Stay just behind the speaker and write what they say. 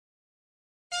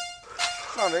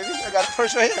Come on, baby. I got a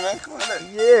perch right here, man. Come on, look.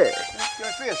 Yeah. Got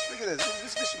a fish. Look at this. Look at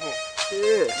this fishing pole.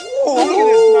 Yeah. Oh, look at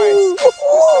this. Nice. This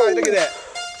side, look at that.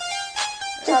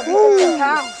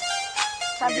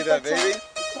 Look at that, baby.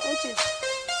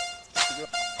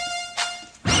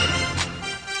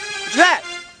 What's that?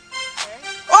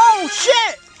 Oh,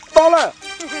 shit! 到了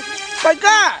My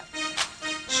God!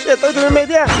 Shit, 都准备没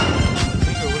电。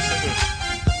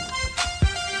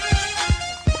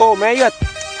Oh man, you got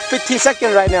 15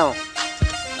 seconds right now.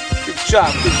 Good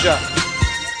job, good job.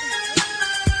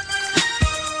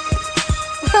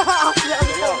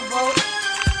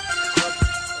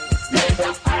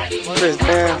 Chris,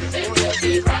 man.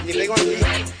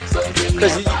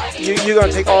 Chris, you're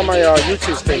gonna take all my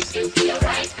YouTube space.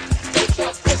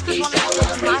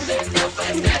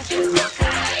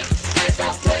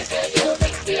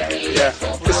 Yeah,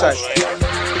 this side.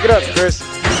 Pick it up, Chris.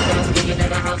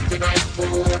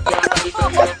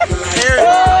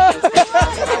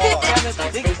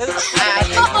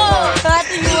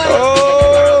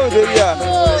 Oh, there you are.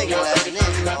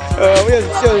 We have to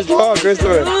show this dog, Chris.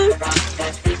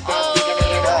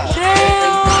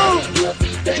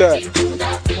 Good job.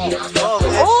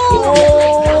 Oh,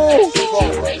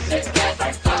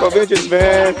 12 inches,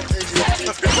 man.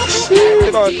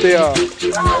 Shit out there.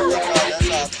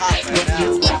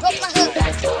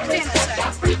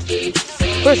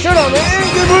 Put a shirt on, man.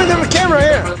 Get moving the camera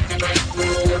here.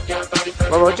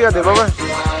 What you got there, Bubba?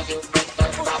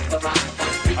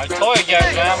 I told you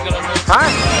guys, man, I'm gonna move. Huh?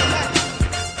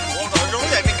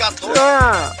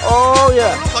 Yeah. Oh,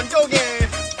 yeah.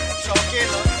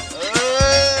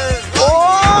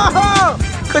 Oh!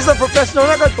 Chris is a professional.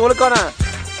 Look at the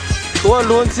door.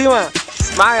 Door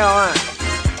smile, man.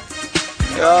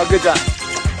 Yeah, good job.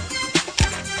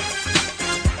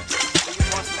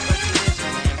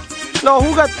 No,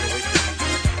 who got?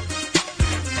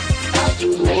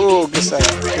 Oh, good side.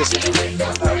 This side.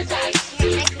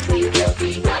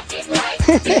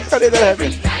 How did that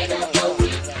happen?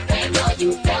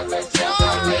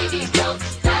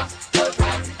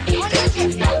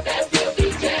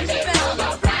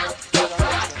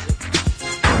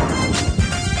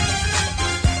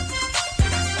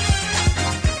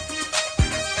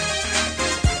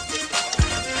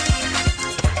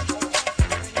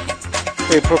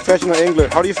 A professional angler.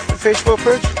 How do you fish for a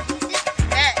perch?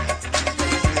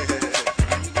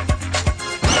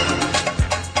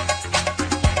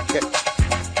 Okay.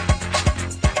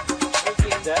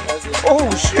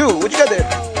 Oh shoot! What you got there?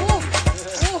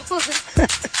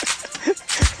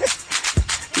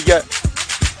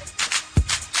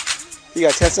 you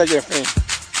got 10 seconds frame.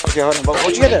 Okay, hold on. But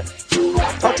what you got there?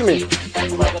 Talk to me.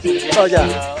 Oh yeah.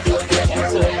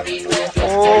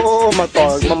 Oh my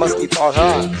dog, my musky dog,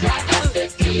 huh?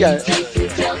 Yeah.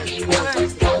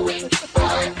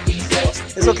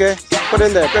 It's okay. Put it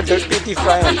in there. Put deep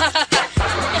fry on.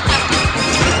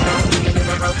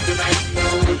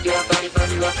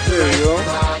 There you go.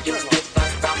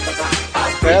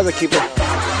 There's a keeper.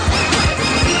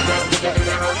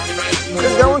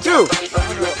 There's that one too.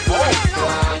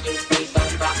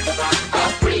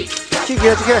 Keep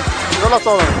here. Roll out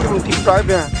all of them. Give them deep fry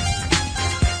there.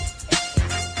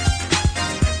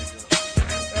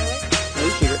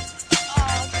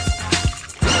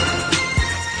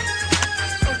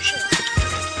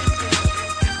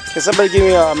 Can somebody give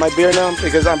me my beer now?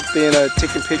 Because I'm being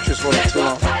taking pictures for it too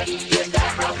long. Can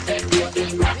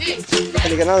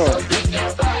you get another one?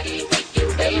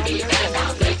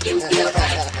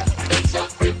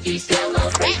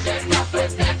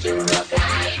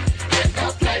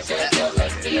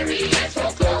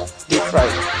 Deep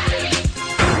fried.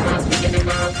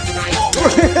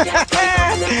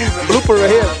 Blooper right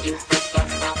here.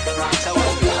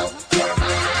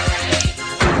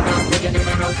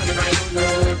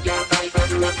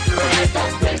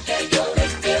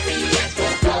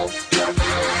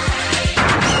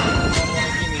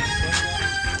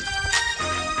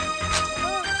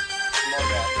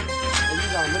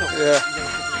 Yeah.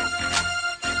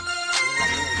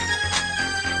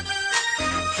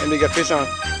 And they got fish on.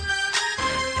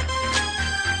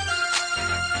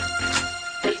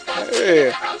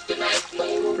 Hey.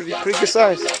 Pretty good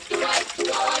size.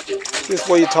 This is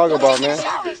what you talk about, man.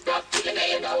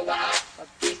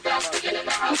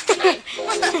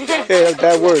 Hey, that's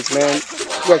bad words, man.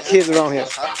 We got kids around here.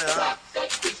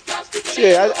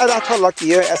 Yeah, I thought lucky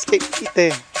here. Escape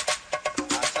there.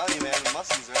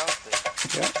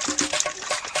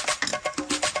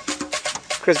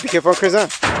 Chris, be careful, Chris, huh?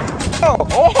 Oh,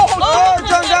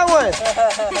 John that one.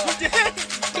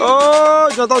 Oh,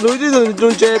 John 到núi đi rồi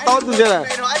dùng chế to dùng chế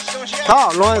này.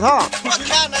 Thọ, lôi thọ.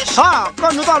 Thọ,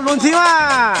 con nó to luôn chứ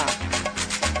mà.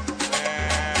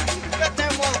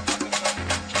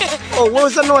 Oh, what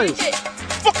was that noise?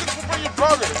 Fucking your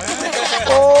brother, man.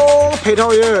 Oh, 皮套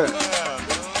嘢，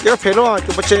一個皮套啊，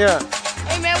做乜嘢啊？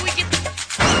 Hey man, we get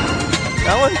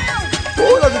That one?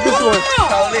 Oh, that's a good one.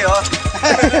 Tao liều.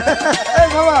 Ê,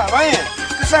 mama, Vang,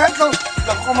 cái xe hết không?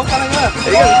 Đọc con mất cái này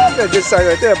Cái này just say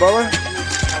right there, Baba.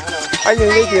 Anh nhìn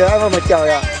cái kìa, anh mà chào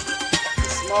ya.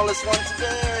 Smallest one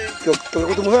today. Kiểu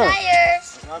tôi không hả?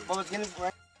 tires. Bo's getting